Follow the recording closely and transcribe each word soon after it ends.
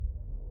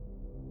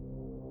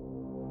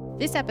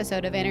This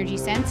episode of Energy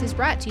Sense is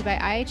brought to you by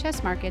IHS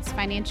Markit's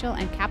Financial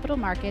and Capital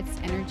Markets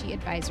Energy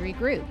Advisory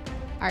Group.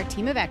 Our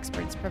team of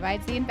experts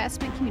provides the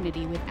investment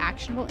community with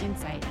actionable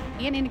insight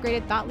and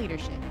integrated thought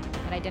leadership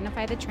that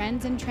identify the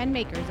trends and trend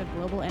makers of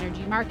global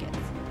energy markets.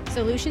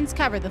 Solutions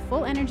cover the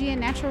full energy and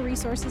natural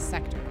resources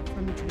sector,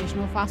 from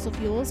traditional fossil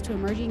fuels to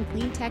emerging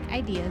clean tech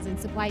ideas and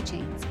supply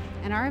chains,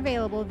 and are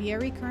available via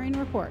recurring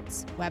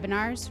reports,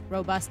 webinars,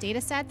 robust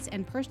data sets,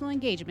 and personal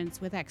engagements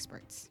with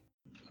experts.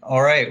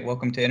 All right,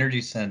 welcome to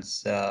Energy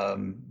Sense.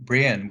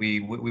 Brian, we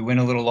went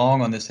a little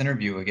long on this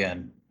interview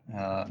again,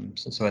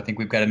 so I think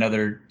we've got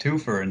another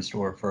twofer in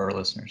store for our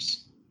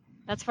listeners.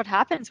 That's what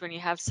happens when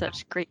you have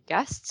such great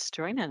guests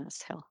joining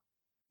us, Hill.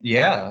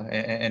 Yeah,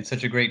 and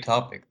such a great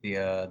topic,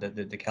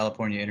 the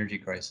California energy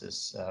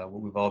crisis,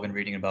 what we've all been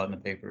reading about in the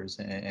papers,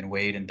 and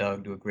Wade and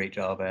Doug do a great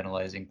job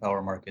analyzing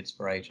power markets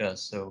for IHS.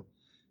 So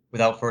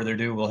without further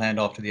ado, we'll hand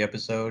off to the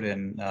episode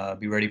and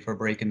be ready for a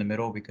break in the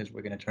middle because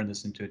we're going to turn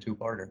this into a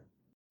two-parter.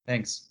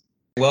 Thanks.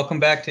 Welcome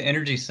back to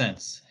Energy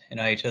Sense, an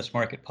IHS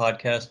Markit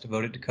podcast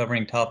devoted to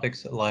covering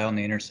topics that lie on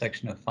the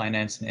intersection of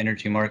finance and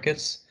energy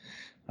markets.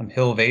 I'm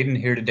Hill Vaden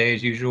here today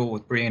as usual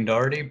with Brian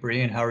Doherty.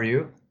 Brian, how are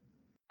you?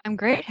 I'm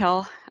great,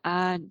 Hill.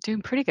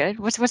 Doing pretty good.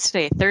 What's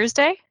today?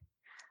 Thursday?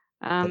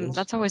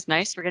 That's always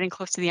nice. We're getting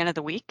close to the end of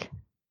the week.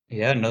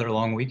 Yeah, another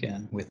long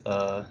weekend with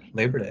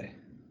Labor Day.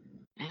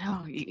 I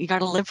know, you got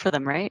to live for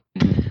them, right?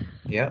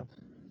 Yeah.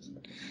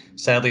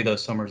 Sadly, though,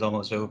 summer's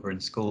almost over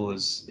and school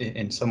is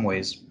in some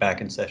ways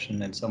back in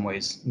session, in some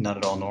ways not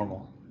at all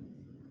normal.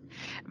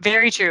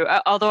 Very true.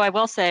 Although I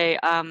will say,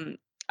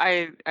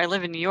 I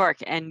live in New York,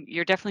 and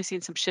you're definitely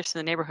seeing some shifts in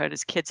the neighborhood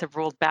as kids have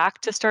rolled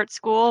back to start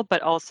school,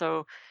 but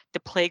also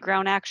the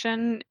playground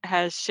action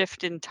has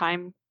shifted in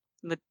time.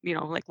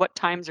 Like what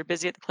times are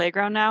busy at the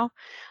playground now.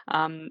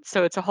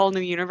 So it's a whole new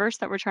universe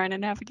that we're trying to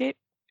navigate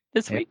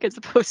this week as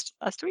opposed to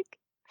last week.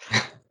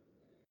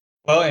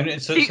 Well,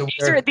 and so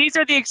these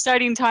are the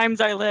exciting times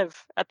I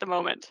live at the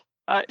moment.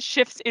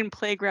 Shifts in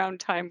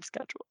playground time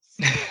schedules.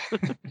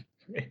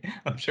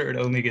 I'm sure it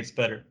only gets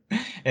better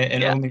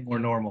and only more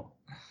normal.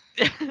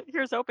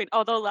 Here's hoping.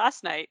 Although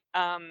last night,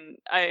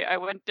 I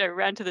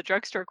ran to the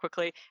drugstore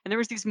quickly, and there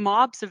was these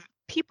mobs of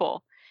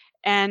people,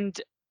 and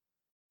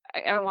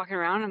I'm walking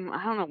around, and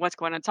I don't know what's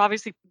going on. It's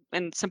obviously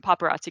in some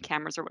paparazzi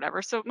cameras or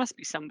whatever, so it must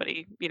be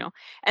somebody,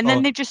 And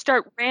then they just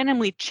start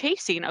randomly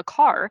chasing a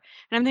car,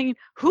 and I'm thinking,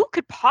 who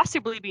could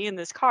possibly be in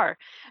this car?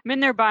 I'm in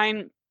there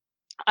buying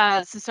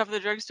some stuff at the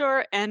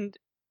drugstore, and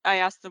I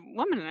asked the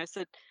woman, and I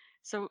said,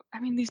 so,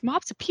 these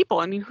mobs of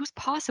people, who's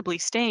possibly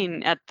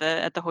staying at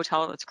the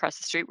hotel that's across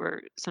the street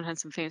where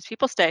sometimes some famous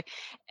people stay?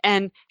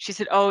 And she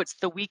said, oh, it's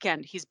The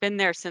Weeknd. He's been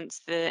there since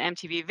the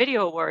MTV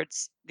Video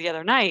Awards the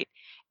other night.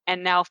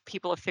 And now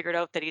people have figured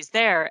out that he's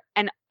there.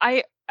 And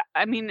I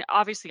mean,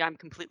 obviously I'm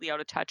completely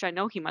out of touch. I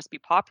know he must be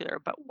popular,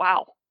 but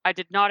wow, I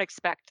did not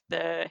expect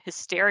the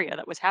hysteria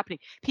that was happening.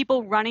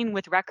 People running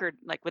with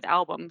with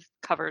album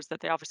covers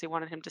that they obviously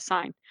wanted him to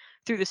sign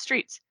through the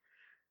streets.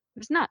 It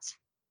was nuts.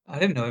 I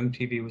didn't know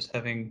MTV was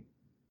having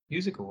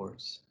music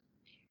awards.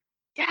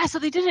 Yeah, so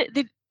they did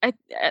it.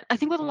 I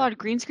think with a lot of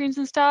green screens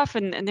and stuff,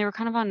 and they were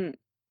kind of on.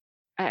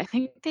 I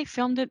think they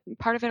filmed it,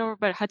 part of it over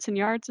by Hudson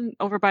Yards and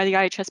over by the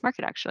IHS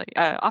Markit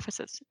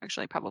offices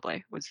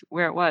probably was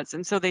where it was.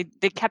 And so they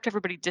kept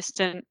everybody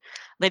distant.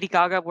 Lady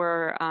Gaga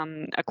wore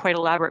a quite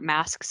elaborate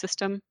mask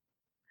system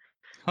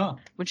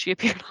when she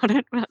appeared on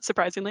it, not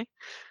surprisingly.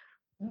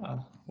 Yeah.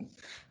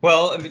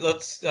 Well,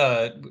 let's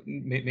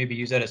maybe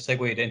use that as a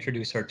segue to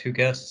introduce our two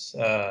guests.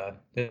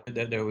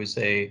 There was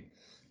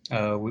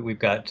we've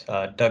got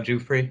Doug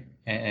Giuffre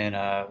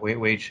and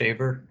Wade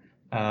Shaver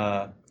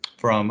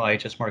from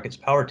IHS Markit's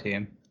Power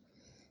Team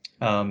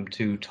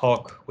to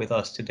talk with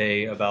us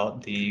today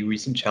about the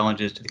recent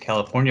challenges to the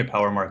California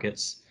power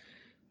markets.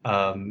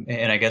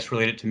 And I guess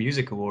related to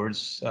music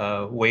awards,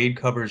 Wade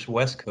covers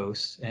West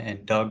Coast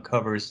and Doug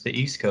covers the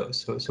East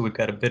Coast. So we've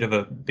got a bit of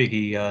a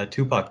Biggie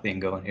Tupac thing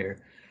going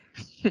here.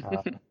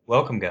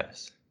 Welcome,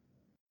 guys.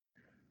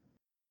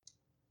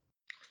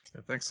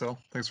 Yeah, thanks, Phil.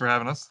 Thanks for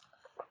having us.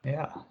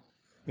 Yeah.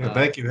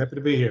 Thank you. Happy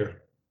to be here.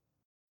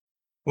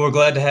 We're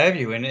glad to have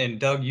you. And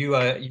Doug, you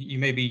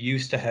may be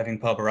used to having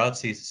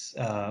paparazzis,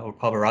 or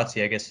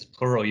paparazzi, I guess is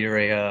plural. You're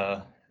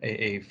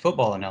a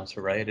football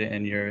announcer, right?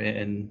 And you're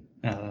in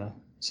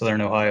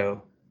Southern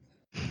Ohio.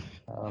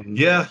 I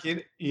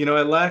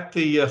lack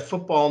the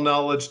football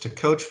knowledge to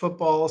coach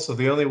football, so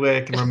the only way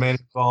I can remain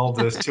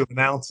involved is to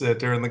announce it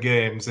during the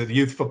games, at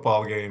youth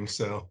football games.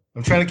 So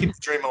I'm trying to keep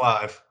the dream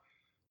alive.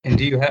 And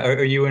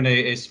are you in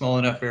a small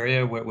enough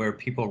area where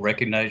people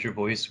recognize your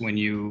voice when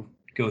you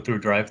go through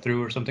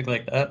drive-through or something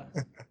like that?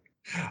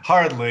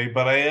 Hardly,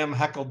 but I am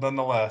heckled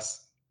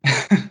nonetheless.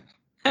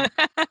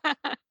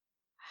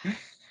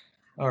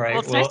 All right. Well,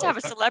 it's nice to have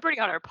a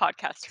celebrity on our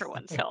podcast for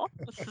once, Phil.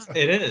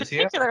 It is,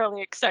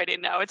 particularly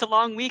exciting now. It's a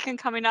long weekend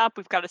coming up.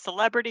 We've got a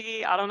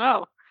celebrity. I don't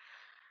know.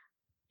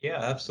 Yeah,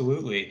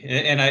 absolutely.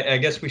 And I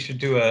guess we should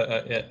do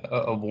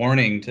a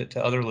warning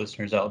to other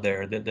listeners out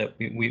there that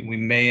we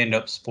may end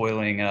up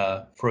spoiling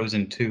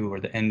Frozen 2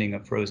 or the ending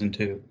of Frozen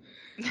 2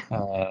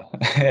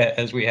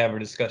 as we have our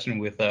discussion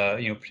with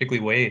particularly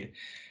Wade,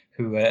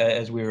 who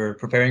as we were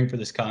preparing for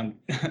this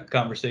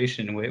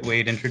conversation,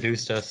 Wade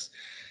introduced us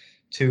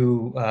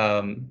to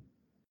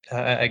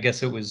I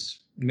guess it was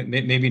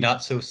maybe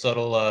not so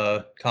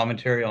subtle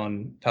commentary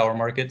on power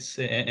markets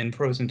in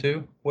Frozen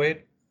 2,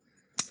 Wade.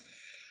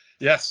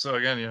 Yes. So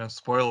again,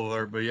 spoiler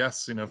alert, but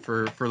yes,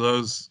 for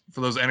those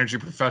energy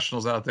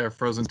professionals out there,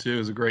 Frozen 2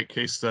 is a great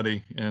case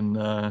study in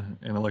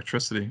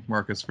electricity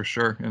markets for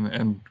sure,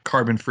 and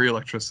carbon-free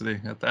electricity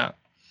at that.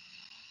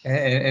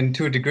 And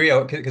to a degree,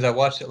 because I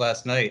watched it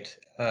last night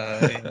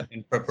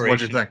in preparation. So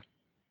what'd you think?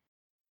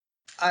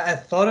 I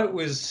thought it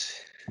was,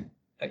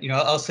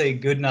 I'll say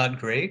good, not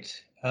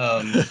great.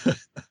 And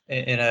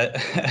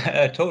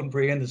I told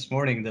Brian this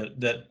morning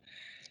that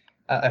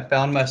I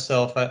found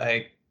myself,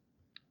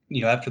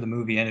 after the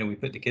movie ended, we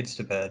put the kids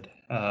to bed.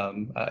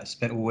 I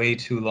spent way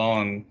too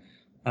long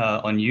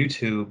on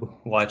YouTube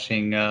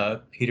watching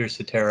Peter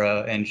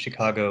Cetera and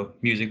Chicago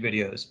music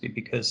videos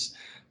because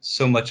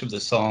so much of the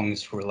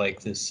songs were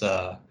like this.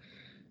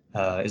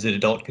 Is it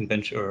adult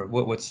convention or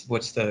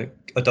what's the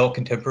adult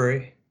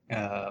contemporary?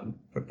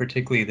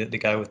 Particularly the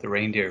guy with the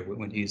reindeer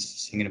when he's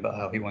singing about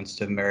how he wants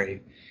to marry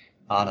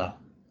Anna.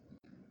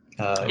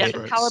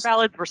 The power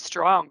ballads were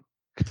strong.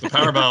 The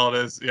power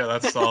ballad is,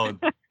 that's solid.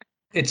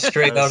 It's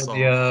straight out of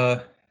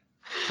the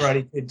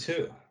Karate Kid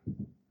 2.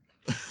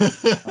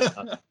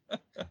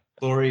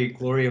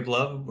 Glory of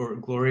Love or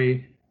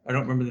Glory. I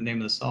don't remember the name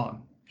of the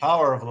song.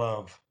 Power of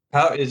Love.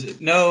 How is it?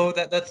 No,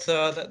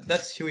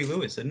 that's Huey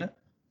Lewis, isn't it?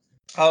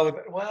 Oh,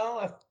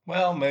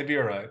 well, maybe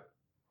you're right.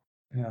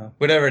 Yeah,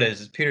 whatever it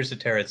is, it's Peter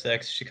Cetera. It's the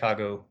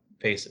ex-Chicago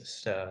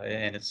bassist,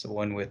 and it's the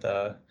one with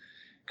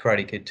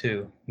Karate Kid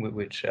 2,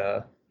 which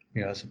I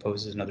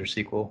suppose is another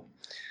sequel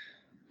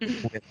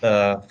with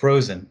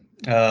Frozen.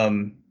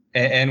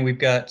 And we've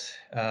got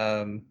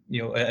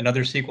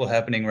another sequel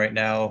happening right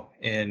now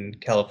in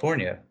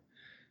California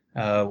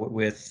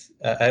with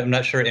I'm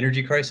not sure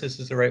energy crisis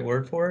is the right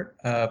word for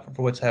it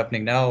for what's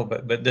happening now,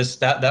 but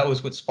that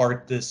was what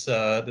sparked this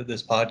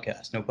this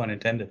podcast, no pun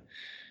intended.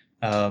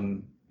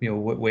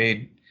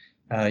 Wade,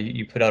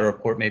 you put out a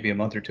report maybe a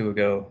month or two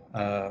ago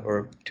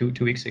or two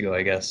weeks ago,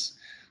 I guess,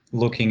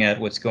 looking at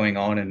what's going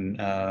on in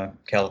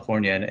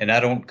California, and I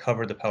don't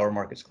cover the power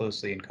markets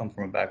closely and come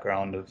from a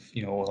background of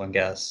oil and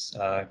gas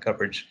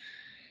coverage.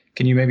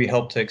 Can you maybe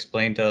help to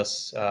explain to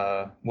us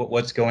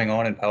what's going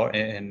on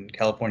in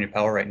California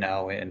power right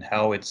now and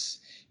how it's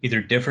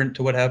either different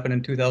to what happened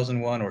in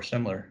 2001 or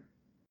similar?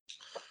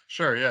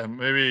 Sure. Yeah.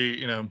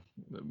 Maybe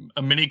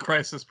a mini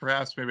crisis,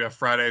 perhaps. Maybe a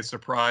Friday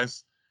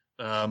surprise.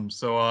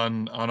 So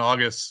on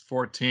August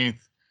 14th.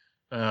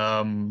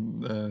 A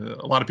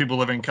lot of people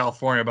living in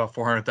California, about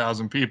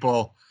 400,000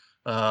 people,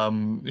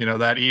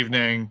 that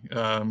evening,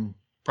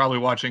 probably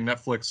watching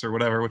Netflix or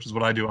whatever, which is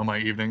what I do on my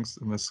evenings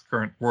in this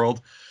current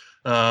world,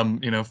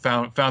 found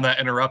that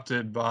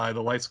interrupted by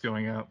the lights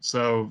going out.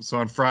 So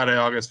on Friday,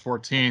 August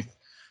 14th,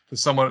 to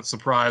somewhat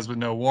surprise with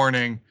no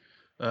warning,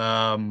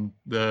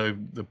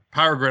 the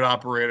power grid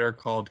operator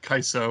called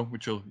CAISO,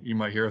 which you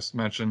might hear us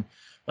mention,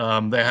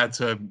 they had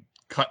to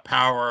cut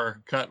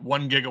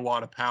 1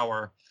 gigawatt of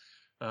power.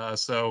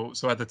 So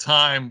at the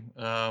time,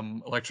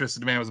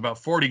 electricity demand was about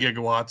 40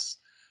 gigawatts.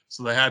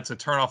 So they had to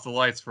turn off the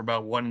lights for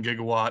about 1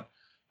 gigawatt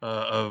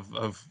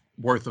of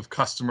worth of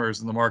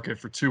customers in the market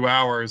for 2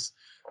 hours.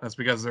 That's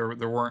because there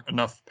weren't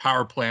enough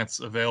power plants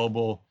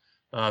available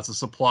to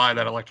supply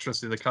that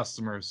electricity to the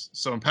customers.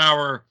 So in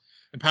power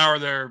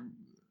there,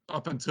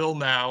 up until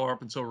now or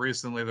up until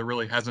recently, there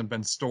really hasn't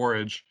been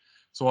storage.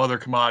 So other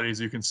commodities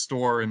you can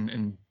store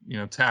and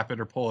tap it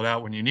or pull it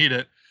out when you need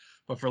it.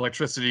 But for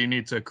electricity, you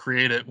need to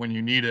create it when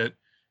you need it.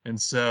 And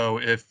so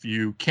if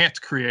you can't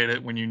create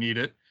it when you need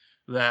it,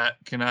 that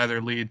can either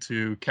lead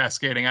to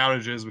cascading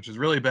outages, which is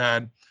really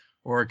bad,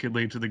 or it could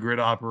lead to the grid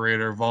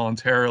operator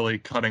voluntarily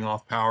cutting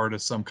off power to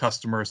some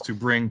customers to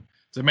bring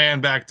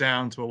demand back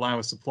down to align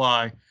with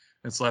supply.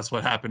 And so that's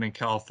what happened in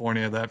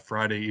California that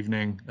Friday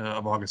evening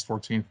of August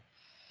 14th.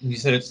 You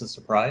said it's a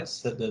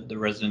surprise that the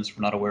residents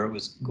were not aware it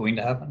was going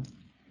to happen?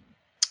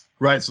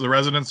 Right. So the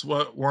residents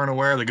weren't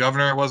aware. The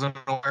governor wasn't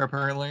aware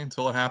apparently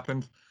until it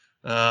happened.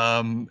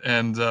 And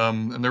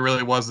there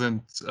really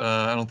wasn't.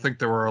 I don't think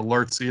there were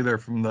alerts either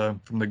from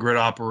the grid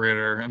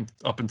operator and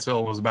up until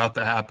it was about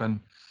to happen.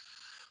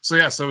 So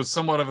yeah, so it was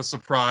somewhat of a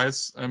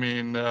surprise. I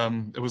mean,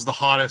 it was the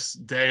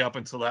hottest day up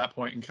until that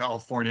point in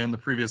California, and the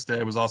previous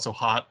day was also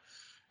hot,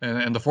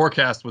 and the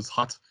forecast was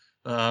hot.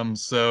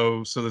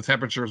 So the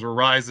temperatures were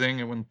rising,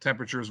 and when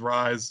temperatures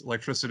rise,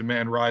 electricity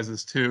demand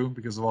rises too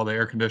because of all the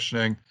air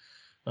conditioning.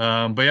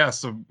 But yeah,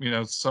 so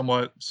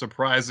somewhat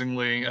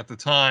surprisingly at the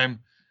time,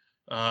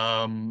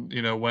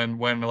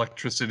 when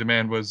electricity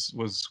demand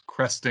was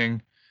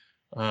cresting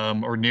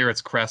or near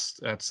its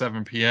crest at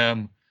 7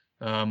 p.m.,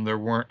 there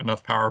weren't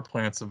enough power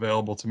plants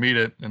available to meet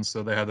it, and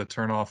so they had to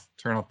turn off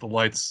the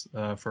lights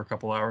for a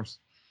couple hours.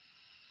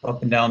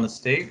 up and down the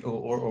state,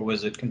 or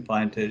was it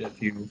confined to a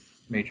few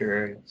major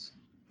areas?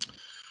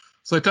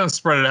 So they kind of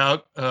spread it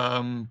out,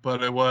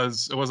 but it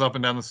was up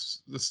and down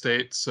the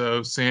state.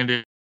 So San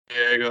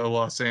Diego,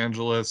 Los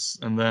Angeles,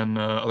 and then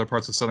other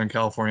parts of Southern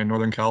California,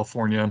 Northern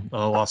California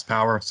lost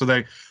power. So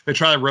they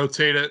try to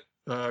rotate it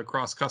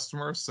across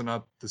customers, so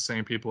not the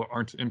same people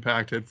aren't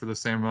impacted for the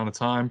same amount of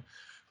time.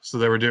 So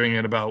they were doing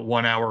it about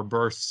 1 hour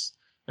bursts,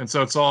 and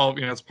so it's all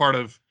it's part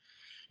of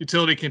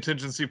utility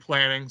contingency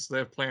planning. So they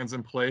have plans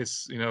in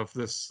place, if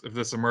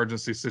this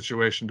emergency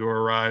situation to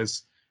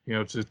arise,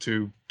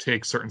 to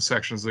take certain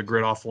sections of the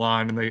grid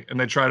offline, and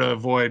they try to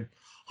avoid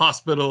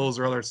hospitals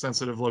or other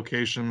sensitive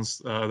locations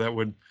that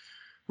would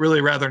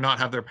really rather not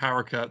have their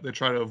power cut. They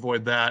try to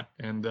avoid that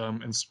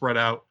and spread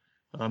out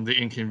the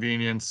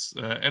inconvenience.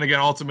 And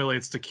again, ultimately,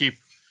 it's to keep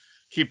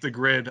the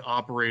grid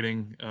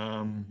operating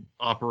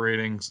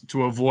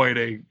to avoid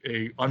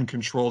a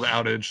uncontrolled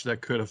outage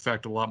that could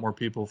affect a lot more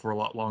people for a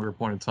lot longer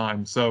point of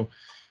time. So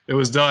it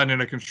was done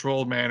in a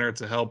controlled manner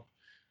to help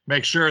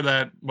make sure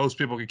that most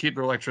people could keep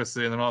their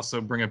electricity and then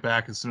also bring it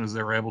back as soon as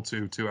they were able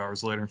to 2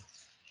 hours later.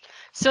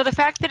 So the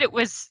fact that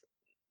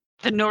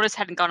the notice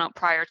hadn't gone out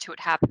prior to it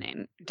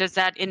happening, does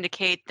that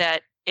indicate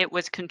that it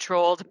was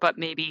controlled but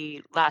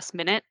maybe last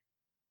minute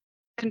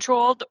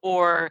controlled,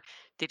 or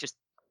they just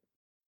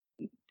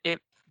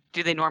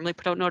do they normally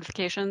put out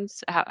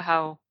notifications?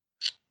 How?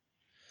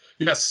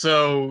 Yes,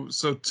 so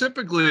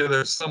typically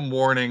there's some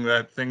warning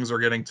that things are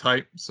getting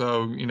tight.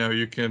 So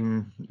you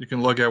can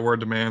look at where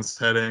demand's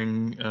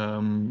heading,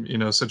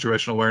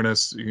 situational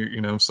awareness,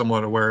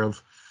 somewhat aware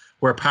of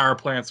where power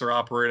plants are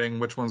operating,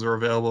 which ones are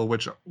available,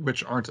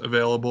 which aren't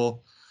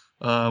available.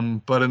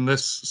 But in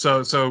this,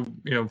 so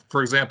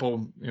for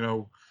example,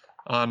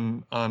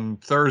 on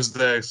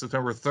Thursday,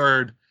 September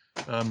 3rd,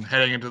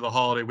 heading into the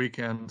holiday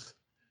weekend,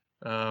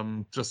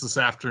 just this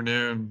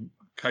afternoon,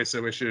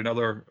 CAISO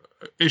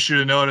issued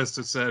a notice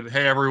that said,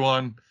 "Hey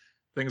everyone,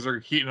 things are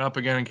heating up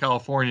again in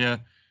California.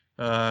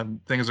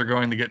 Things are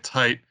going to get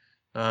tight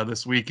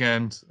this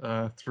weekend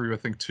through I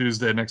think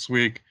Tuesday next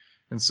week.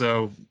 And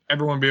so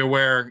everyone be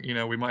aware,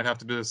 we might have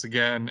to do this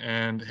again.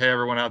 And hey,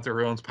 everyone out there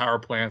who owns power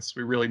plants,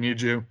 we really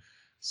need you.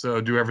 So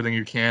do everything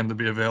you can to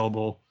be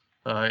available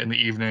in the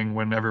evening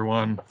when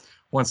everyone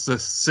wants to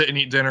sit and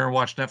eat dinner and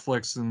watch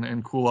Netflix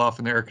and cool off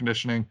in the air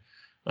conditioning."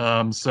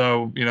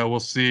 So we'll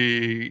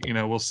see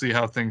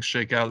how things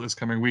shake out this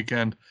coming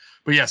weekend.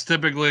 But yes,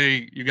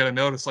 typically you get a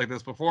notice like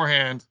this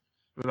beforehand,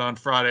 but on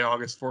Friday,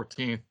 August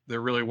 14th,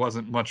 there really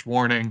wasn't much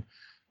warning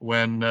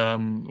when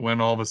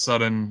all of a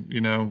sudden,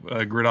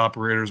 grid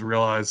operators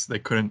realized they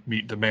couldn't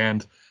meet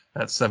demand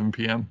at 7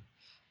 p.m.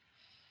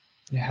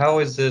 How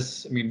is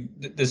this? I mean,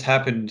 this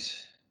happened,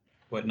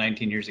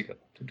 19 years ago,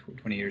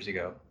 20 years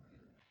ago.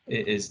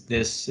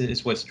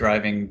 Is what's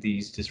driving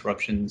these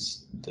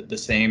disruptions the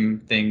same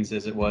things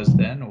as it was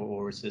then,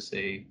 or is this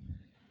a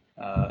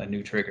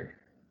new trigger?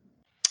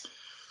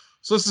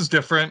 So this is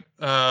different.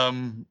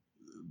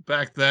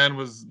 Back then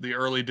was the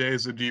early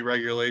days of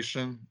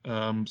deregulation.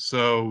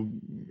 So,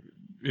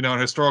 in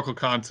historical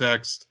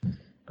context,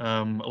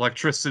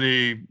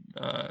 electricity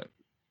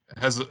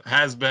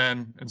has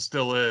been and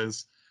still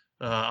is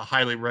a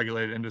highly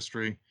regulated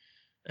industry.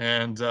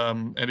 And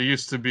it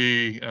used to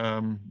be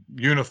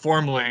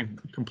uniformly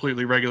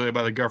completely regulated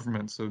by the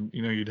government. So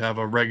you'd have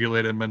a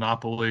regulated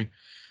monopoly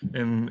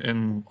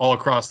in all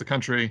across the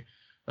country,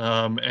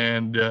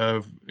 and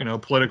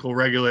political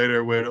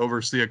regulator would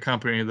oversee a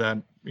company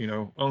that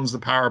owns the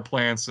power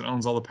plants and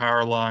owns all the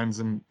power lines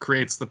and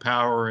creates the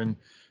power and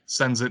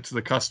sends it to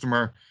the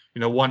customer.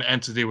 One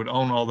entity would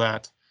own all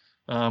that.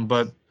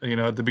 But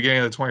at the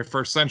beginning of the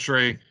 21st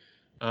century,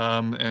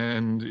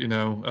 and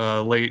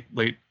late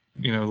the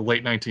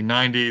late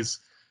 1990s,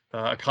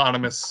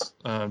 economists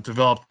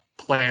developed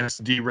plans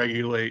to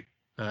deregulate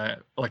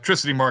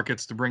electricity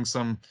markets to bring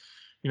some,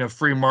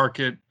 free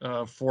market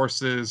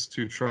forces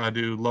to try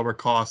to lower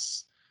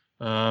costs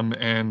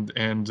and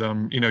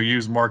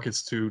use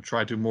markets to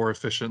try to more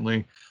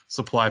efficiently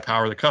supply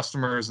power to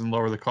customers and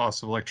lower the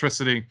cost of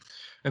electricity.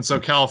 And so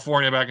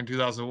California back in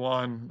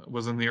 2001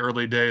 was in the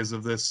early days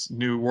of this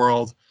new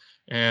world.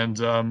 And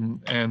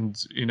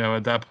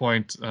at that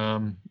point,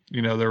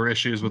 there were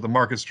issues with the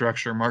market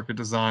structure, market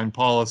design,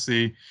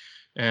 policy,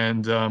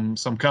 and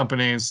some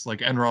companies like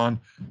Enron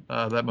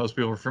that most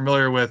people are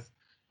familiar with,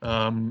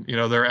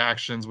 their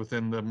actions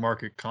within the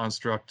market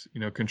construct,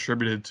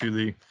 contributed to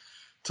the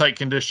tight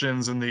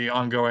conditions and the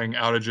ongoing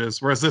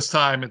outages. Whereas this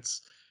time it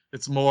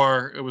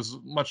was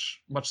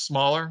much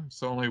smaller,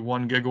 so only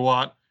 1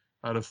 gigawatt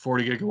out of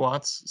 40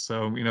 gigawatts,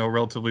 so a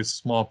relatively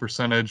small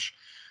percentage.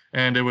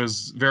 And it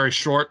was very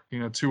short,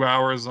 2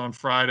 hours on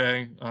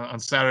Friday. On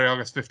Saturday,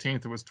 August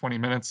 15th, it was 20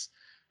 minutes.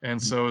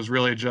 And so it was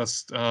really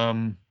just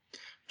a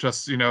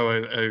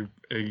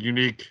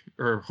unique,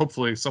 or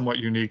hopefully somewhat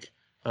unique,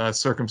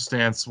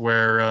 circumstance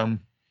where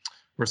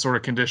sort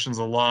of conditions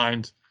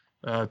aligned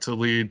to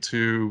lead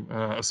to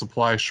a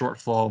supply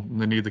shortfall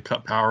and the need to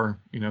cut power,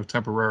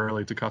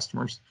 temporarily to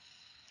customers.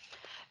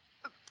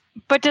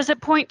 But does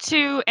it point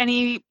to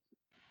any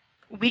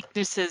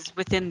weaknesses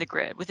within the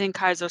grid, within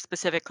CAISO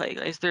specifically?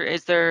 Is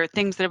there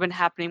things that have been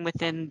happening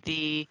within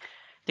the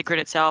grid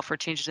itself, or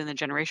changes in the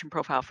generation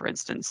profile, for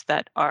instance,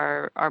 that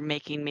are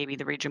making maybe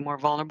the region more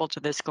vulnerable to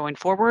this going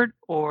forward,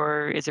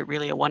 or is it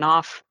really a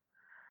one-off?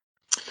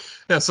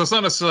 Yeah, so it's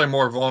not necessarily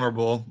more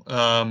vulnerable.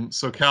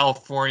 So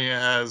California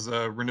has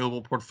a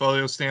renewable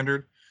portfolio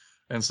standard,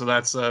 and so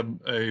that's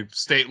a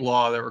state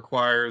law that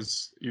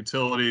requires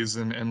utilities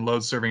and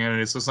load serving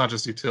entities. So it's not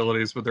just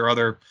utilities, but there are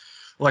other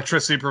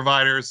electricity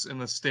providers in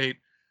the state,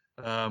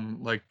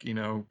 like,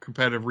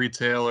 competitive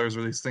retailers,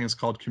 or these things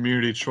called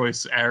community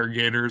choice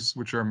aggregators,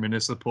 which are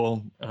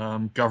municipal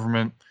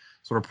government,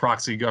 sort of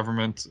proxy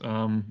government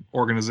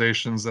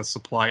organizations that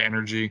supply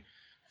energy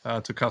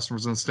to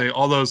customers in the state.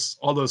 All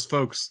those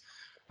folks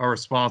are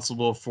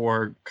responsible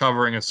for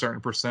covering a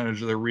certain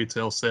percentage of their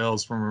retail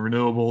sales from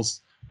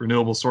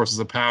renewable sources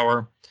of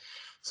power.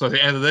 So at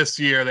the end of this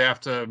year, they have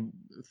to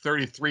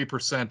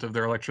 33% of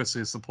their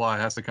electricity supply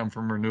has to come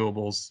from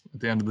renewables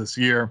at the end of this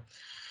year.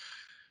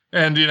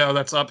 And,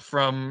 that's up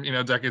from,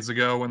 decades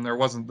ago when there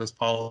wasn't this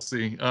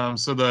policy.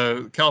 So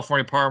the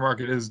California power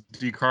market is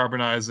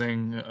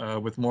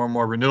decarbonizing with more and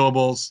more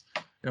renewables.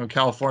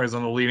 California is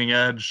on the leading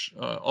edge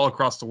all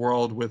across the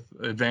world with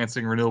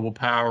advancing renewable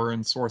power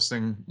and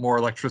sourcing more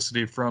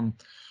electricity from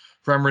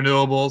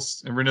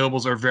renewables. And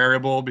renewables are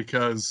variable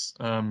because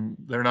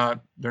they're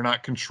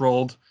not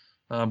controlled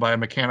by a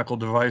mechanical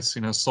device.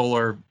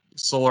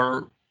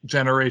 Solar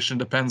generation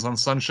depends on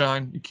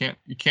sunshine. You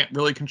can't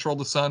really control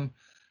the sun.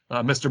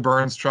 Mr.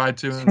 Burns tried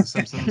to in The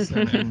Simpsons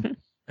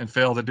and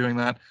failed at doing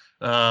that.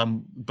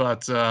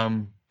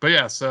 But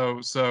yeah,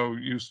 so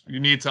you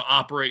need to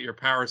operate your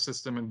power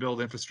system and build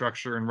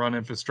infrastructure and run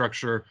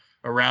infrastructure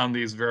around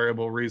these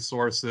variable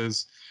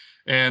resources.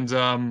 And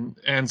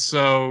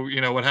so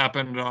what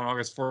happened on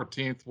August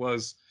 14th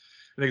was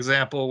an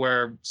example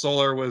where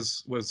solar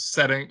was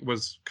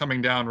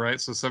coming down, right?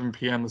 So 7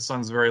 p.m. the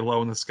sun's very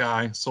low in the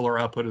sky, solar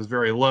output is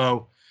very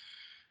low,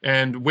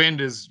 and wind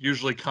is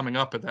usually coming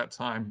up at that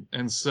time.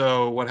 And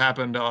so what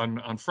happened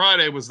on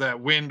Friday was that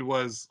wind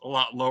was a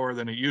lot lower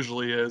than it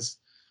usually is.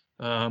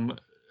 And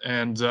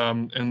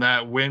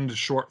that wind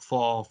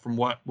shortfall from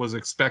what was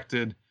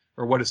expected,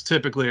 or what is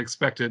typically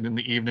expected in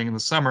the evening in the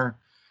summer,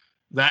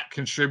 that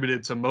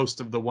contributed to most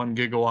of the 1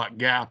 gigawatt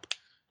gap.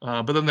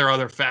 But then there are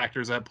other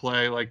factors at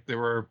play, like there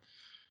were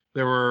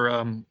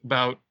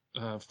about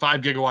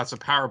 5 gigawatts of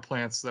power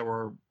plants that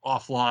were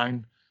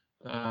offline,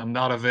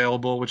 not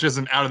available, which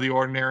isn't out of the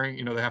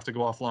ordinary. They have to go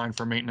offline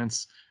for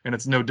maintenance, and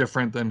it's no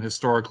different than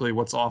historically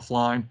what's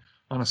offline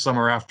on a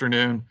summer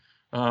afternoon.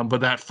 But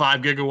that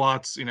 5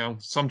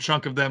 gigawatts, some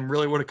chunk of them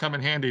really would have come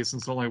in handy,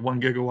 since only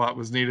 1 gigawatt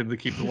was needed to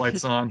keep the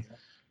lights on.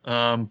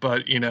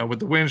 But with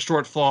the wind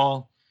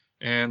shortfall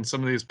and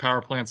some of these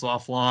power plants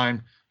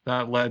offline,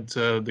 that led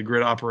to the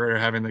grid operator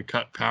having to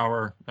cut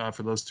power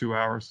for those 2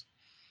 hours.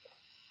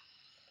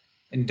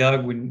 And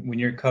Doug, when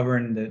you're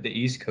covering the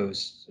East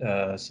Coast,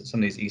 some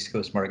of these East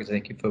Coast markets, I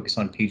think you focus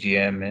on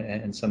PJM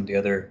and some of the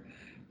other.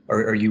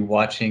 Are you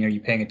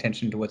paying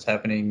attention to what's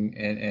happening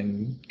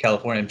in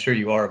California? I'm sure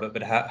you are,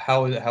 but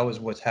how is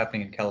what's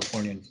happening in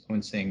California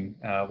influencing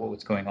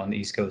what's going on the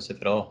East Coast, if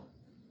at all?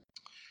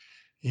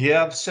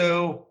 Yeah,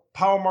 so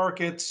power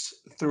markets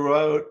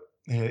throughout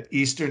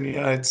eastern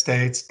United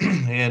States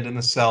and in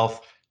the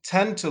South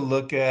tend to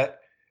look at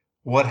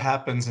what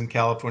happens in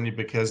California,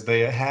 because they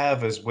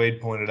have, as Wade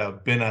pointed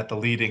out, been at the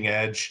leading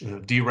edge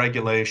of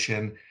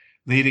deregulation,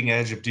 leading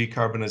edge of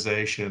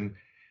decarbonization.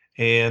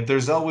 And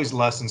there's always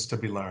lessons to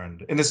be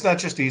learned. And it's not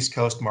just East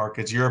Coast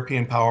markets.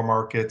 European power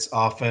markets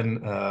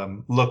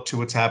often look to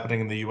what's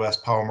happening in the US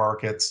power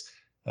markets.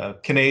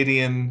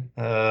 Canadian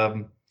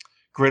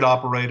grid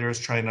operators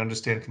trying to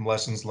understand from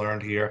lessons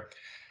learned here.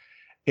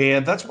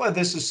 And that's why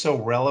this is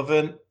so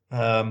relevant,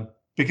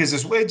 because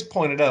as Wade's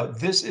pointed out,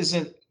 this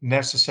isn't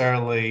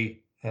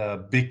necessarily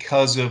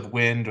because of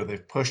wind, or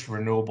they've pushed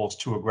renewables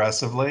too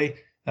aggressively.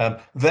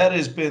 That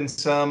has been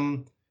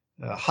some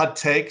hot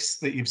takes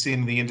that you've seen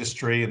in the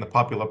industry and the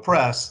popular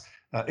press.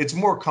 It's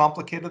more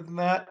complicated than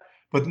that,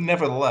 but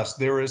nevertheless,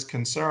 there is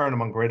concern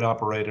among grid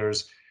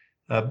operators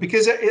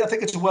because I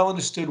think it's well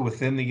understood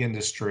within the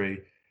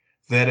industry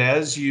that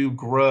as you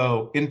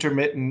grow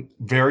intermittent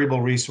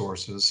variable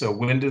resources, so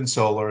wind and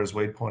solar, as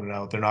Wade pointed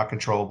out, they're not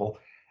controllable.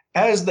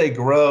 As they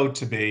grow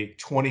to be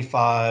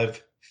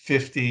 25,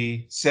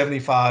 50,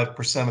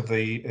 75% of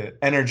the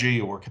energy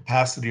or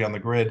capacity on the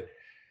grid,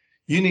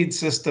 you need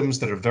systems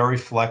that are very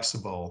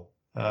flexible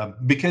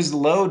because the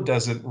load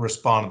doesn't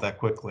respond that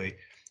quickly.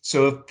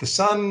 So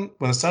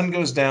when the sun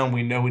goes down,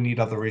 we know we need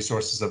other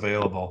resources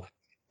available.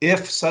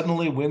 If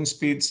suddenly wind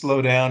speeds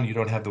slow down, you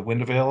don't have the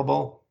wind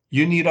available,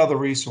 you need other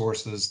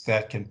resources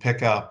that can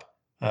pick up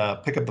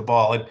the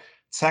ball. And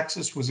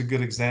Texas was a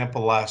good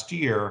example last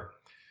year,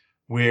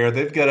 where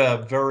they've got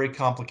a very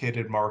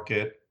complicated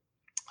market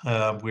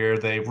where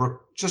they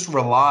just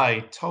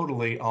rely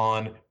totally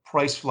on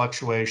price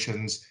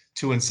fluctuations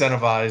to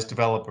incentivize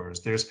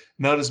developers. There's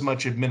not as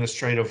much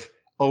administrative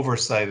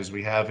oversight as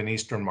we have in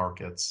Eastern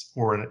markets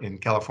or in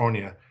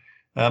California.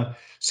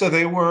 So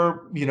they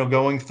were,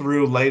 going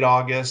through late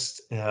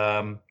August,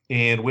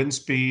 and wind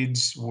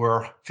speeds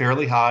were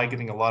fairly high,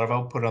 getting a lot of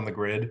output on the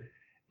grid.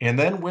 And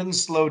then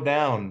winds slowed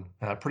down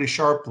pretty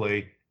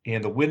sharply,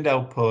 and the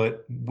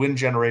wind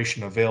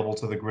generation available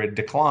to the grid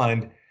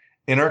declined.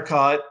 And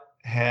ERCOT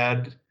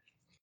had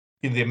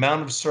the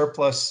amount of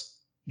surplus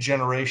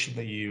generation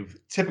that you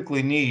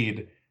typically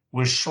need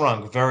was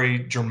shrunk very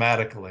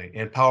dramatically,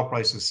 and power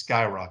prices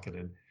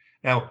skyrocketed.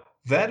 Now,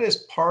 that is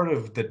part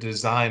of the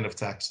design of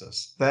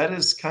Texas. That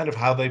is kind of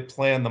how they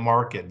plan the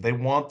market. They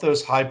want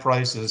those high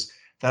prices.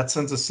 That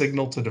sends a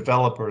signal to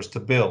developers to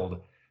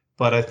build.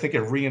 But I think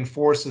it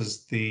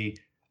reinforces the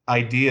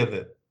idea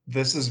that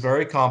this is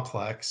very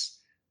complex.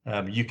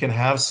 You can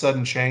have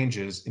sudden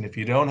changes, and if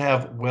you don't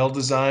have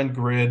well-designed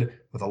grid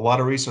with a lot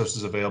of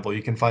resources available,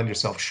 you can find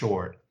yourself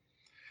short.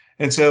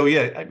 And so,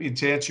 yeah, I mean,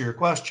 to answer your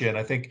question,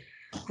 I think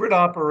grid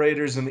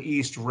operators in the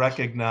East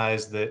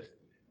recognize that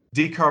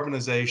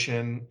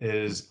decarbonization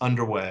is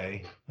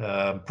underway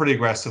pretty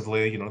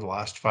aggressively, the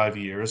last 5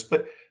 years.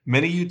 But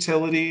many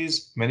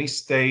utilities, many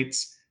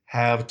states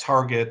have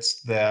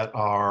targets that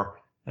are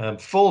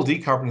full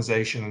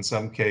decarbonization in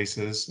some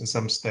cases, in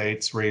some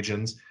states,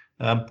 regions.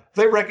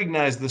 They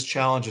recognize this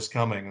challenge is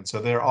coming, and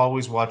so they're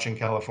always watching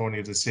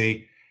California to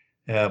see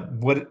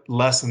what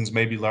lessons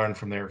may be learned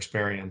from their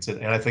experience.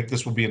 And I think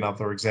this will be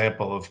another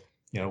example of,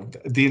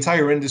 the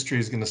entire industry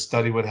is going to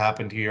study what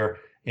happened here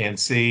and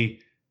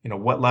see,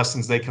 what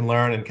lessons they can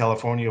learn in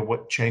California,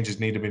 what changes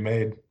need to be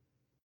made.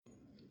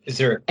 Is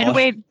there a And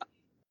Wade,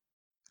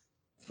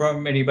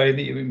 from anybody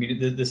that, I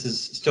mean, this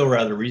is still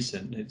rather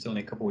recent. It's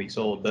only a couple weeks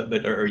old,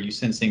 but are you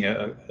sensing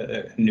a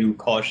new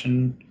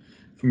caution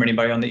from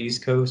anybody on the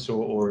East Coast,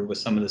 or was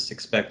some of this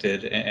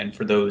expected, and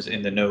for those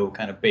in the know,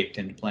 kind of baked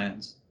into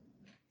plans?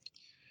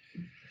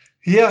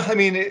 Yeah, I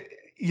mean,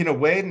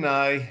 Wade and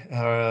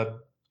I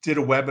did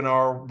a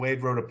webinar.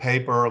 Wade wrote a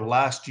paper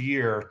last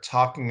year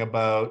talking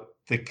about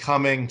the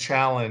coming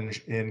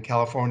challenge in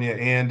California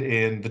and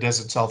in the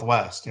desert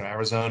Southwest,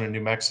 Arizona and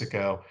New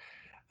Mexico.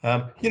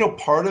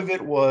 Part of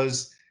it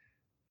was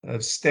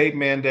state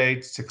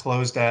mandates to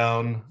close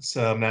down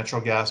some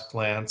natural gas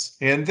plants.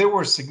 And there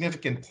were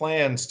significant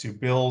plans to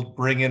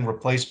bring in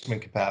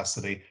replacement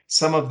capacity.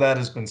 Some of that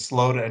has been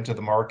slow to enter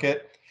the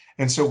market.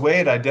 And so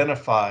Wade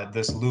identified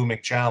this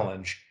looming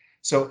challenge.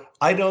 So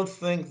I don't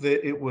think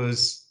that it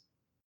was,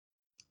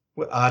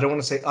 I don't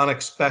want to say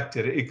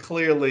unexpected. It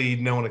clearly,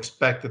 no one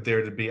expected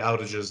there to be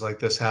outages like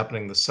this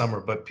happening this summer,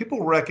 but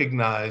people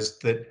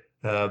recognized that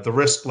the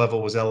risk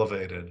level was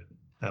elevated.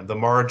 The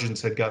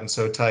margins had gotten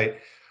so tight.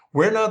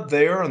 We're not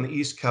there on the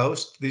East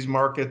Coast. These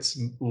markets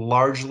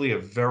largely are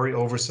very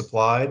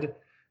oversupplied.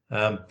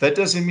 That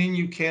doesn't mean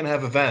you can't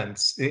have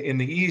events. In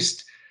the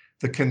East,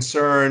 the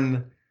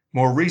concern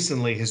more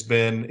recently has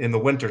been in the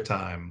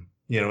wintertime.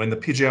 In the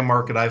PJM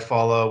market I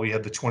follow, we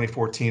had the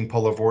 2014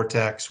 polar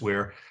vortex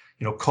where,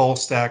 coal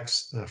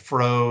stacks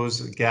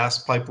froze,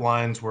 gas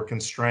pipelines were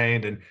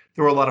constrained, and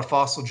there were a lot of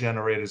fossil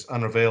generators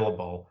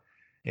unavailable.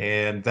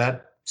 And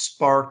that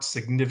sparked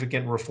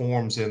significant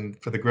reforms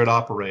for the grid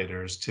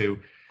operators to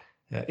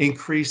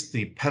increase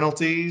the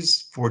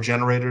penalties for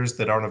generators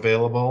that aren't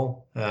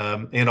available,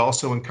 and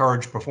also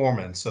encourage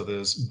performance. So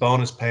there's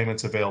bonus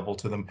payments available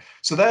to them.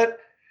 So that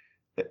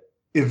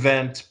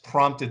event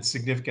prompted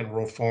significant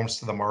reforms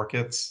to the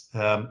markets.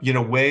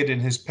 Wade in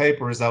his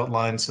paper has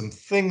outlined some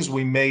things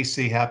we may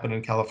see happen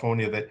in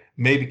California that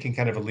maybe can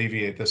kind of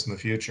alleviate this in the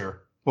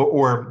future,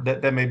 or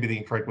that may be the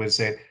incorrect way to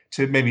say it,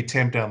 to maybe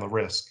tamp down the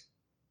risk.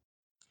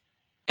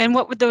 And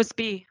what would those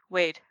be,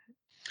 Wade?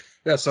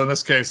 Yeah, so in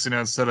this case,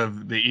 instead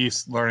of the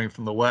East learning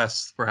from the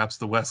West, perhaps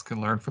the West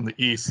can learn from the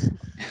East.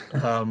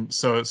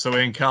 So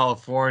in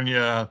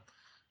California,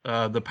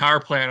 the power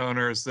plant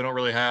owners, they don't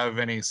really have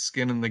any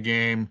skin in the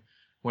game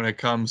when it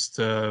comes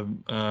to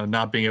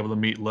not being able to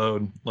meet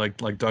load, like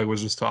Doug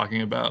was just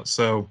talking about.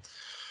 So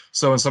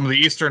in some of the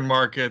Eastern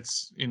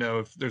markets,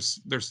 if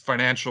there's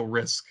financial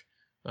risk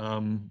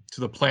to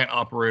the plant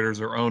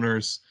operators or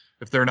owners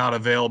if they're not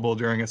available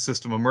during a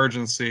system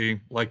emergency,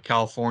 like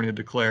California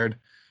declared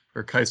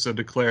or CAISO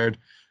declared.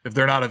 If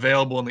they're not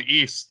available in the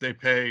East, they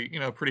pay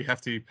a pretty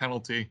hefty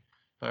penalty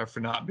for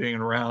not being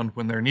around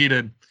when they're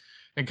needed.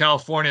 In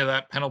California,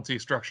 that penalty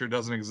structure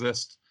doesn't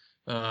exist.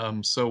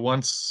 So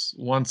once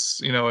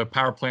a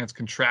power plant's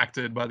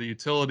contracted by the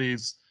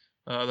utilities,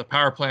 the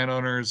power plant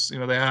owners,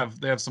 they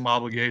have some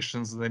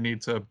obligations that they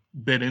need to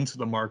bid into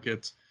the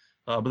market,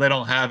 but they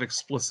don't have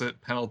explicit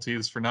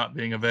penalties for not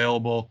being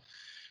available.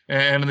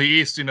 And in the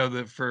East,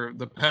 for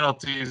the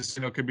penalties,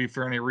 could be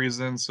for any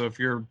reason. So if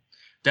you're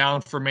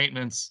down for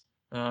maintenance,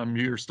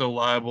 you're still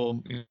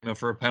liable,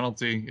 for a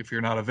penalty if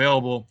you're not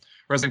available.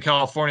 Whereas in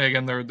California,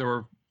 again, there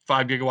were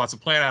 5 gigawatts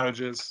of plant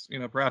outages.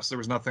 Perhaps there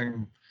was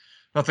nothing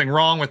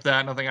wrong with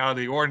that, nothing out of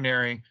the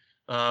ordinary.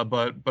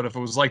 But if it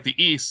was like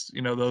the East,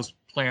 those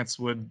plants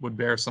would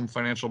bear some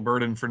financial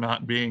burden for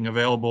not being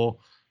available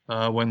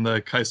when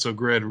the CAISO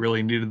grid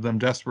really needed them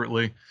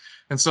desperately.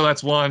 And so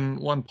that's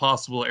one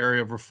possible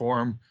area of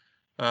reform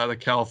that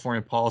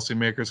California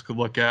policymakers could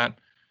look at.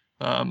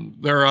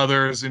 There are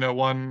others,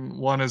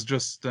 one is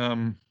just,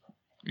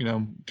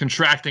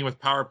 contracting with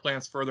power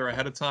plants further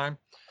ahead of time.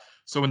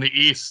 So in the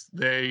East,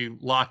 they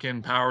lock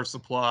in power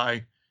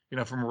supply,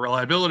 from a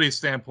reliability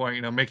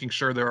standpoint, making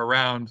sure they're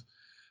around.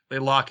 They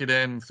lock it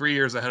in 3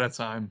 years ahead of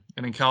time.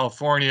 And in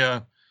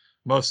California,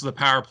 most of the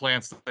power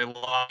plants that they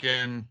lock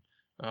in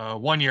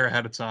 1 year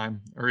ahead of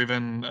time, or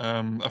even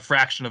a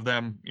fraction of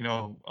them,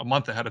 a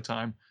month ahead of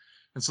time.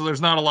 And so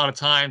there's not a lot of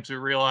time to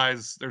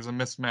realize there's a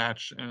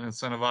mismatch and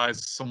incentivize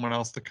someone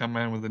else to come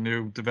in with a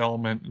new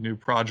development, a new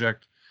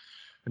project,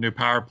 a new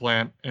power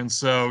plant. And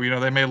so,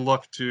 they may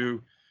look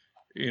to,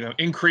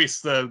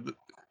 increase the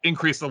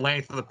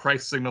length of the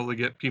price signal to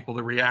get people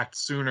to react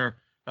sooner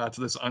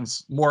to this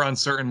more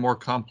uncertain, more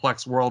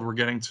complex world we're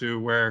getting to,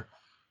 where,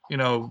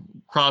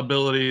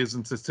 probabilities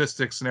and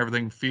statistics and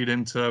everything feed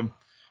into,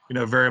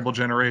 variable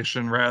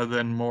generation rather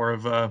than more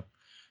of a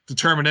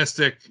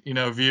deterministic,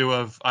 view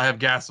of, I have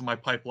gas in my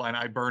pipeline,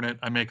 I burn it,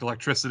 I make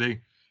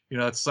electricity.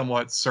 It's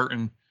somewhat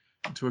certain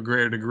to a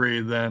greater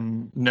degree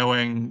than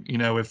knowing,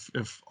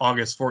 if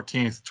August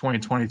 14th,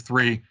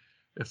 2023,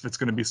 if it's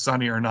going to be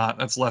sunny or not.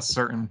 That's less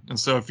certain. And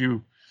so if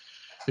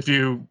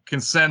you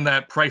can send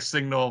that price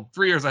signal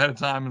 3 years ahead of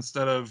time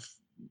instead of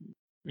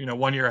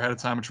 1 year ahead of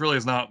time, which really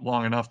is not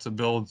long enough to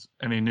build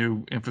any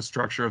new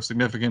infrastructure of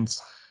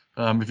significance.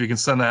 If you can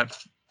send that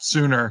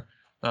sooner,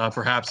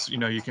 perhaps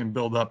you can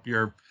build up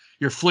your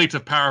fleet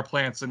of power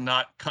plants and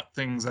not cut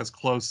things as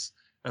close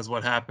as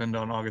what happened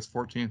on August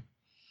 14th.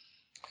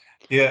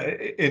 Yeah,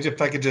 and if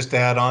I could just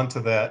add on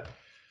to that,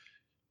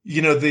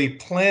 the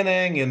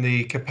planning and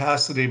the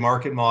capacity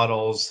market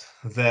models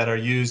that are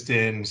used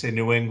in, say,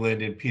 New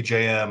England and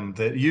PJM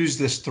that use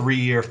this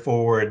 3-year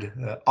forward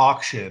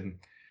auction,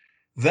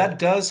 that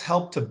does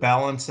help to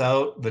balance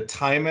out the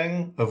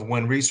timing of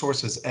when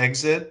resources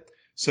exit.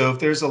 So if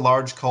there's a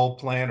large coal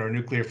plant or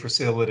nuclear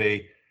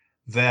facility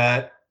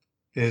that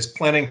is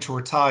planning to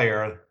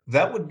retire,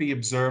 that would be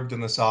observed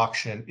in this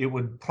auction. It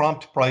would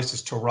prompt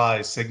prices to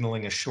rise,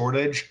 signaling a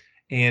shortage,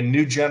 and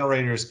new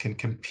generators can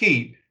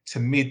compete to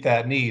meet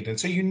that need. And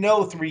so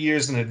 3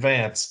 years in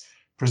advance,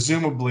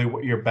 presumably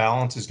what your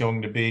balance is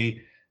going to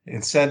be.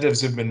 Incentives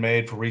have been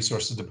made for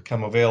resources to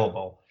become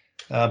available.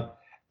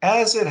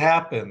 As it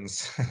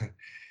happens,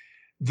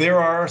 there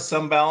are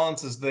some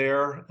balances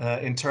there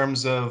in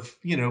terms of,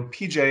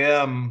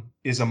 PJM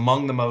is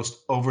among the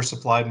most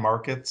oversupplied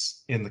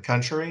markets in the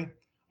country.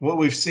 What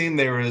we've seen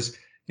there is,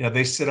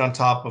 they sit on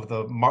top of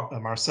the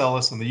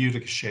Marcellus and the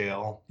Utica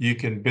Shale. You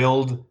can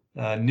build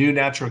new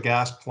natural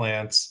gas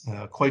plants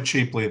quite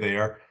cheaply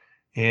there,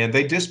 and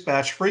they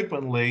dispatch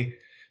frequently.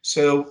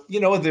 So,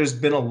 there's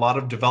been a lot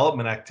of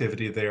development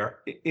activity there.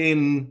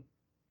 In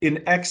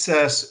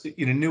excess,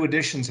 new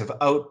additions have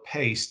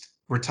outpaced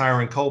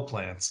retiring coal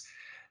plants.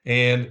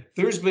 And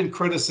there's been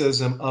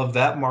criticism of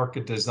that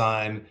market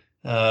design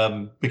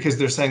because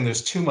they're saying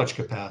there's too much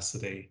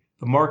capacity.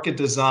 The market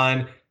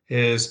design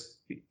is,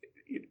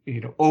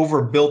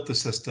 overbuilt the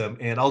system,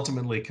 and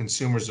ultimately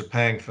consumers are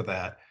paying for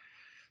that.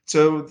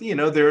 So,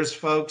 there's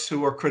folks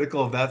who are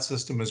critical of that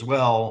system as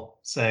well,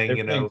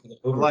 saying,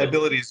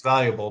 reliability is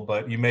valuable,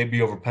 but you may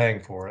be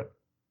overpaying for it.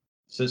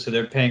 So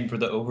they're paying for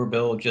the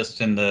overbill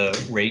just in the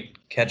rate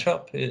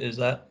catch-up? Is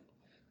that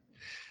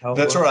how it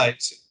That's works?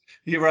 right.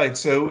 You're right.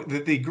 So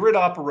the grid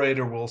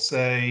operator will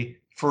say,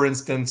 for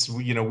instance,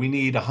 we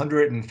need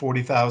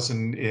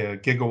 140,000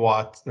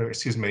 gigawatts, or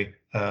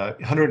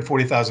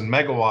 140,000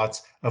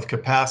 megawatts of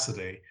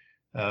capacity.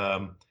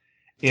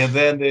 And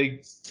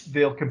then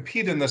they'll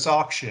compete in this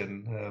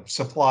auction,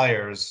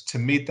 suppliers, to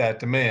meet that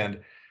demand.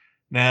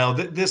 Now,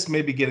 this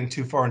may be getting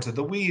too far into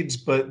the weeds,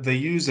 but they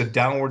use a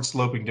downward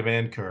sloping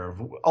demand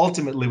curve.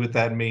 Ultimately, what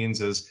that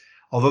means is,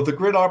 although the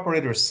grid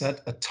operator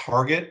set a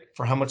target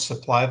for how much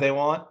supply they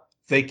want,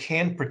 they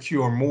can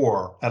procure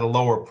more at a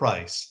lower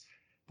price.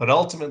 But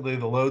ultimately,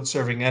 the load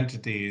serving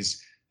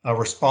entities are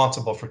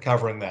responsible for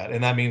covering that,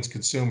 and that means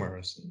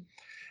consumers.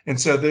 And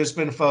so there's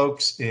been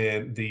folks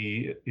in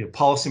the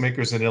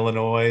policymakers in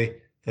Illinois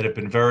that have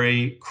been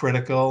very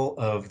critical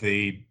of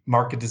the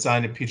market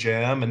design in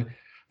PJM. And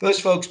those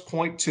folks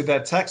point to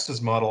that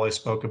Texas model I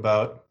spoke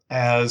about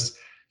as,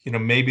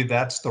 maybe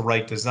that's the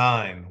right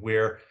design,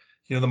 where,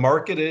 the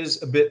market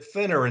is a bit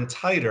thinner and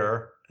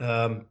tighter,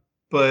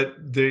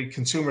 but the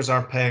consumers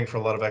aren't paying for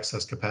a lot of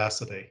excess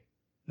capacity.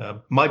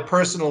 My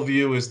personal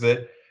view is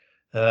that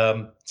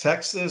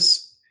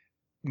Texas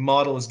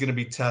model is going to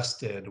be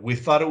tested. We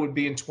thought it would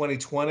be in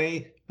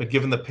 2020, but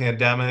given the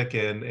pandemic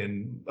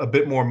and a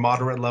bit more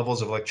moderate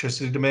levels of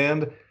electricity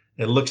demand,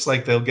 it looks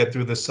like they'll get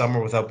through this summer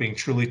without being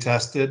truly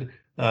tested.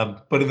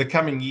 But in the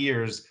coming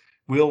years,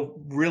 we'll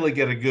really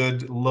get a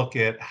good look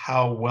at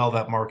how well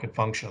that market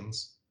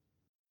functions.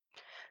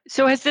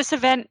 So has this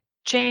event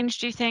changed,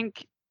 do you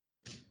think,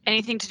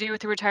 anything to do with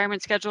the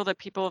retirement schedule that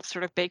people have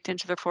sort of baked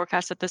into their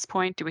forecast at this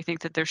point? Do we think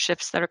that there's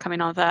shifts that are coming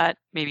on that,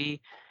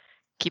 maybe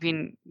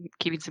keeping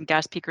some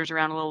gas peakers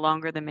around a little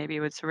longer than maybe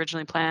it was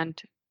originally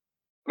planned?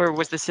 Or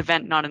was this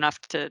event not enough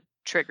to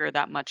trigger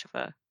that much of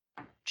a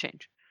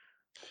change?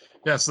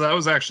 Yeah, so that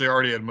was actually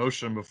already in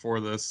motion before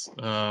this.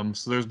 So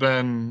there's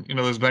been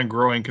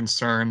growing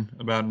concern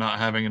about not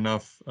having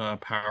enough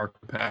power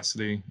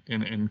capacity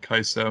in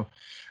CAISO.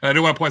 And I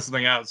do want to point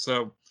something out.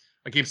 So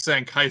I keep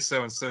saying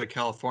CAISO instead of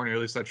California, or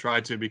at least I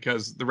tried to,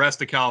 because the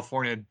rest of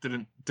California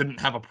didn't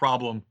have a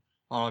problem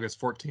on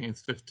August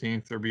 14th,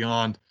 15th, or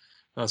beyond.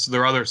 So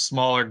there are other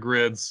smaller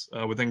grids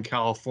within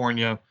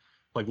California,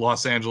 like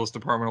Los Angeles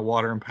Department of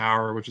Water and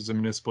Power, which is a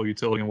municipal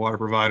utility and water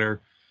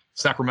provider,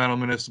 Sacramento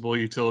Municipal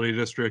Utility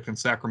District in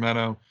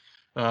Sacramento,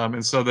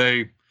 and so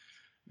they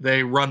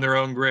run their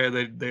own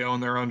grid. They own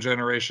their own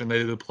generation. They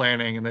do the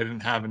planning, and they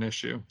didn't have an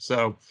issue.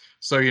 So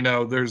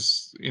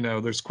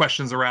there's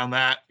questions around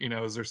that.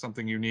 Is there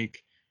something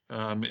unique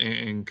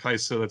in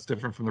CAISO that's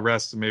different from the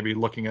rest, and maybe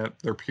looking at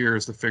their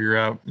peers to figure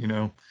out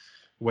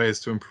ways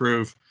to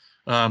improve.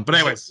 But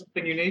anyways,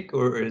 something unique,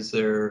 or is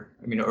there?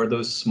 Are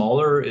those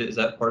smaller? Is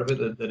that part of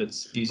it that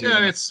it's easier?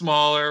 Yeah, it's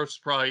smaller. It's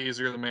probably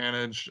easier to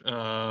manage.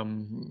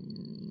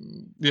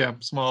 Yeah,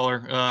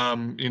 smaller.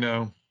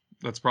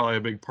 That's probably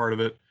a big part of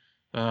it.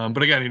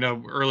 But again,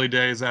 early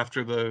days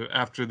after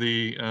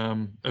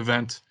the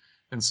event,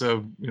 and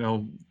so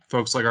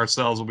folks like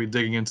ourselves will be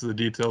digging into the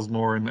details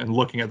more and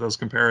looking at those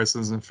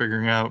comparisons and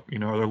figuring out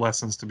are there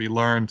lessons to be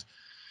learned.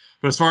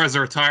 But as far as the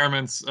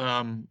retirements,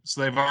 so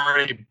they've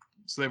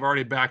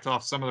already backed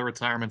off some of the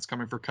retirements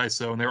coming for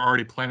CAISO, and they were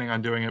already planning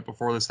on doing it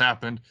before this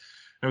happened.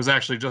 It was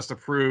actually just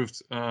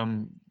approved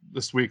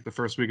this week, the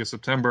first week of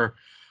September.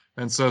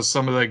 And so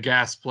some of the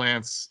gas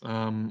plants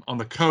on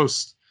the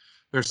coast,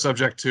 they're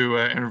subject to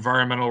an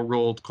environmental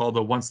rule called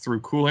the once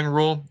through cooling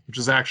rule, which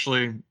is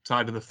actually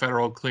tied to the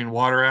Federal Clean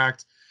Water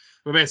Act.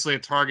 But basically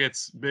it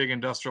targets big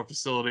industrial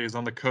facilities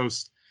on the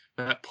coast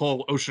that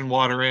pull ocean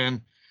water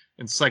in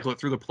and cycle it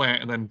through the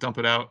plant and then dump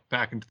it out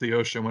back into the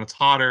ocean when it's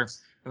hotter.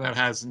 And that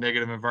has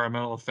negative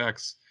environmental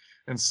effects.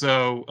 And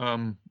so,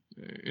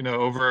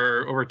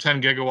 over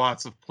 10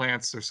 gigawatts of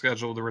plants are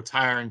scheduled to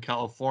retire in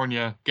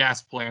California,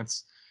 gas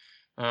plants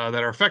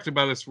that are affected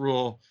by this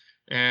rule.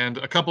 And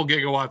a couple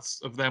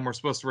gigawatts of them were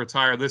supposed to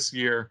retire this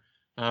year,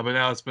 but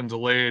now it's been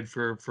delayed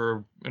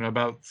for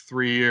about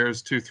 3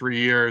 years, 2-3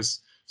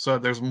 years. So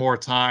there's more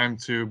time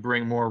to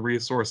bring more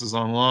resources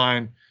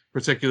online,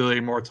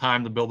 particularly more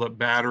time to build up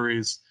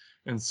batteries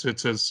and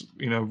to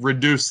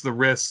reduce the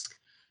risk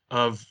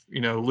of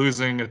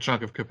losing a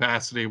chunk of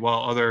capacity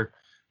while other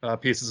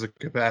pieces of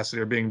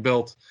capacity are being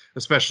built,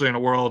 especially in a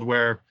world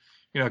where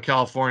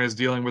California is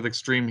dealing with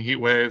extreme heat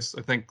waves.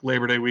 I think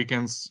Labor Day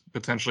weekend's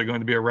potentially going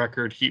to be a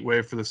record heat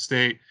wave for the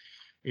state.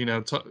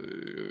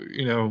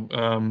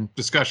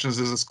 Discussions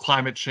is this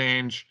climate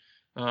change,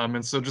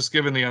 and so just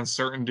given the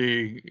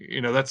uncertainty,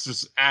 that's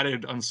just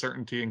added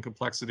uncertainty and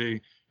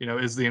complexity.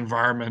 Is the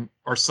environment,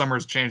 are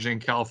summers changing in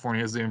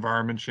California? Is the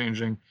environment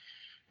changing?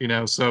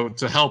 So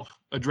to help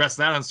address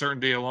that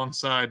uncertainty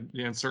alongside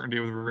the uncertainty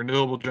with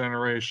renewable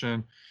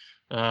generation,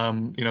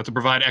 to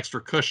provide extra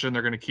cushion,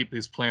 they're going to keep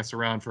these plants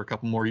around for a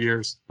couple more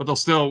years. But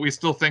we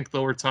still think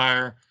they'll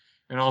retire,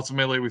 and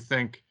ultimately we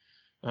think,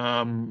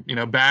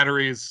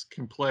 batteries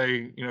can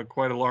play,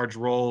 quite a large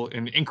role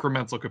in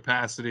incremental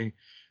capacity,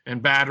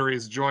 and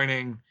batteries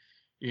joining,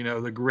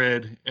 the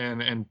grid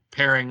and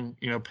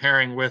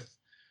pairing with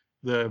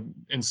the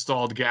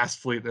installed gas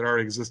fleet that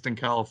already exists in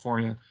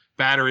California.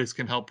 Batteries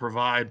can help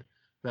provide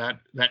that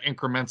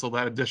incremental,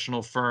 that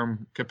additional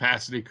firm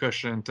capacity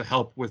cushion to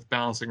help with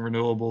balancing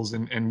renewables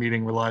and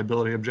meeting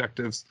reliability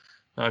objectives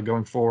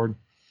going forward.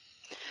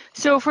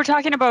 So if we're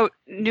talking about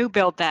new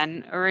build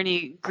then, or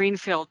any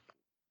greenfield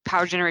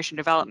power generation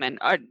development,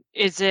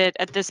 is it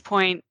at this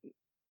point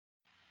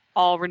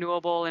all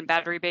renewable and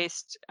battery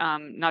based,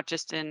 not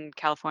just in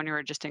California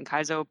or just in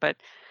CAISO, but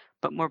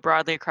more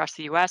broadly across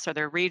the US? Are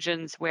there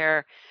regions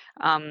where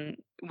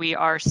we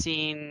are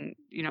seeing,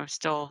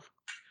 still,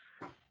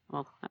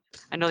 well,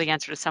 I know the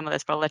answer to some of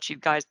this, but I'll let you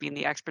guys, being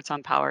the experts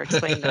on power,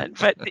 explain that.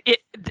 But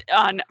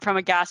from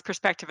a gas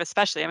perspective,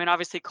 especially,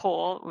 obviously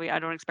coal, I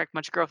don't expect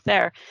much growth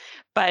there,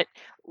 but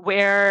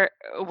where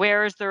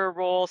is there a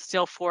role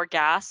still for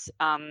gas,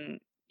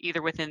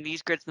 either within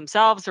these grids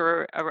themselves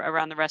or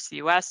around the rest of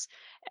the US?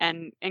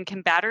 And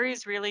can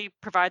batteries really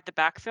provide the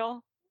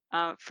backfill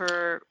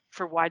for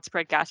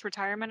widespread gas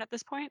retirement at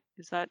this point?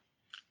 Is that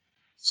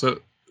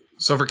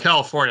so for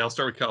California, I'll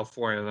start with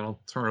California, then I'll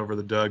turn it over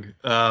to Doug.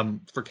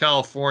 For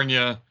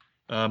California,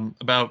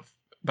 about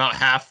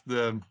half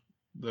the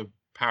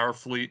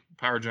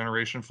power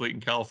generation fleet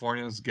in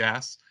California is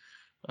gas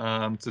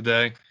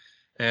today,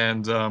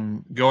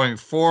 and going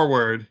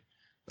forward,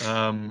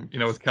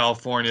 with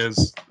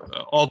California's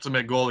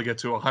ultimate goal to get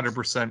to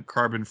 100%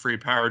 carbon-free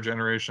power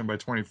generation by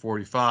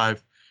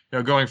 2045.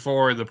 Going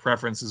forward, the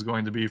preference is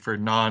going to be for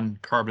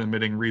non-carbon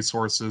emitting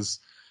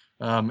resources.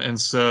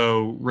 And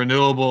so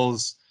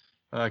renewables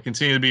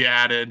continue to be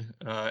added,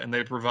 and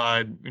they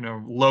provide,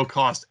 low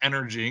cost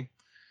energy,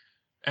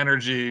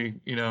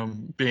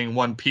 being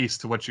one piece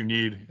to what you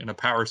need in a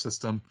power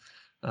system.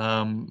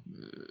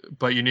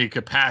 But you need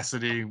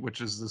capacity,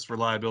 which is this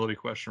reliability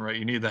question, right?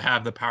 You need to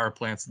have the power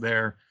plants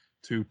there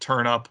to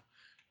turn up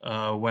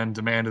when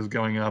demand is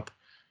going up.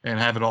 and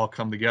have it all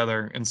come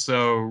together. And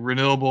so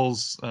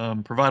renewables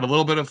provide a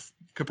little bit of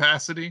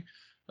capacity,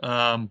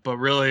 but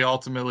really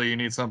ultimately you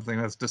need something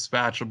that's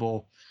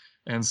dispatchable.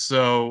 And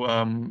so,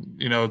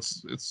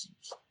 it's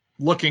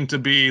looking to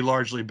be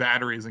largely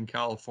batteries in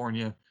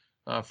California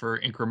for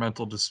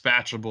incremental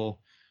dispatchable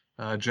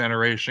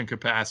generation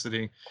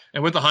capacity.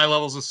 And with the high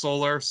levels of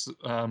solar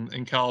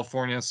in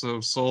California,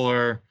 so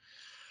solar,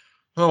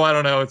 I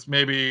don't know, it's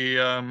maybe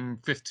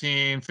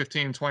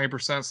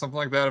 20%, something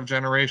like that of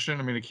generation.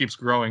 I mean, it keeps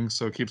growing,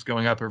 so it keeps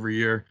going up every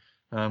year,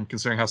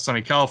 considering how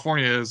sunny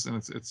California is, and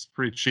it's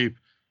pretty cheap.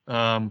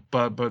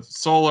 But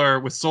solar,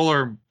 with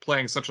solar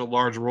playing such a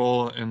large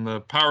role in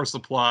the power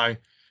supply,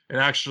 it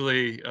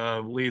actually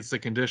leads to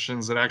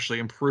conditions that actually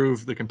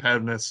improve the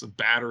competitiveness of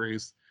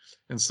batteries.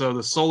 And so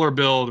the solar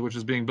build, which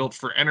is being built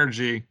for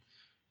energy,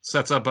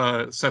 sets up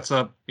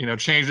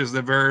changes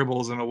the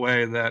variables in a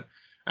way that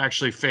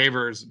actually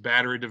favors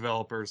battery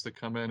developers to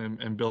come in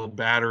and build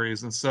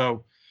batteries. And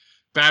so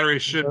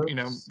batteries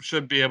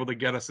should be able to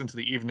get us into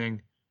the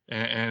evening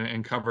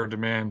and cover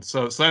demand.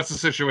 So that's the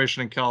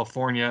situation in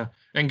California.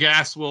 And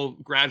gas will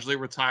gradually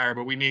retire,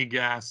 but we need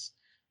gas,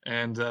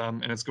 and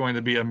it's going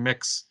to be a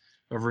mix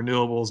of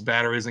renewables,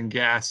 batteries, and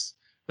gas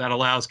that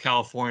allows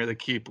California to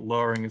keep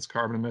lowering its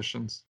carbon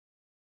emissions.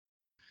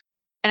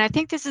 And I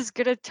think this is as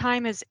good a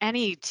time as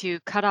any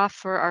to cut off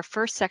for our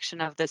first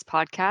section of this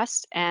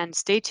podcast. And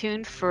stay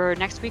tuned for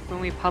next week when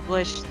we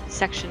publish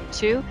section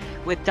 2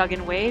 with Doug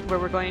and Wade, where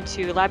we're going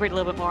to elaborate a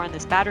little bit more on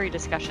this battery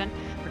discussion,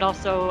 but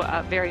also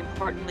very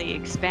importantly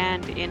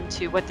expand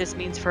into what this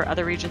means for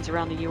other regions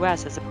around the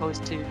US as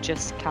opposed to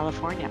just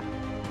California.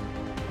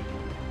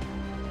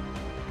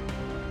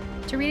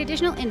 To read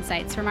additional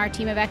insights from our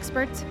team of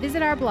experts,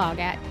 visit our blog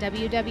at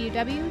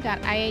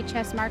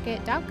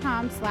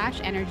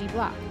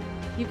www.ihsmarket.com/energyblog.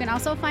 You can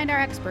also find our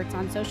experts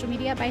on social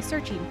media by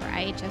searching for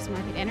IHS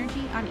Markit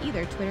Energy on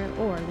either Twitter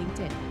or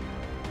LinkedIn.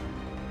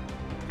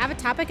 Have a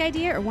topic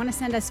idea or want to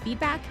send us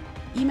feedback?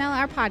 Email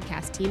our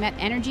podcast team at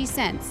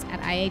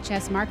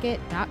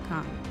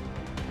energysense@ihsmarkit.com.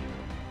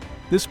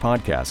 This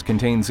podcast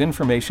contains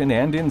information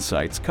and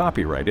insights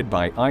copyrighted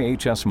by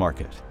IHS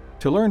Markit.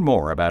 To learn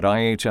more about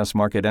IHS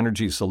Markit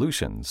Energy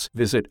Solutions,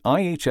 visit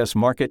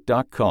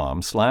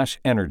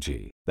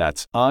ihsmarkit.com/energy.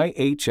 That's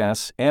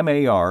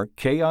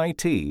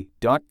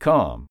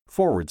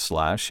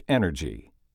ihsmarkit.com/energy.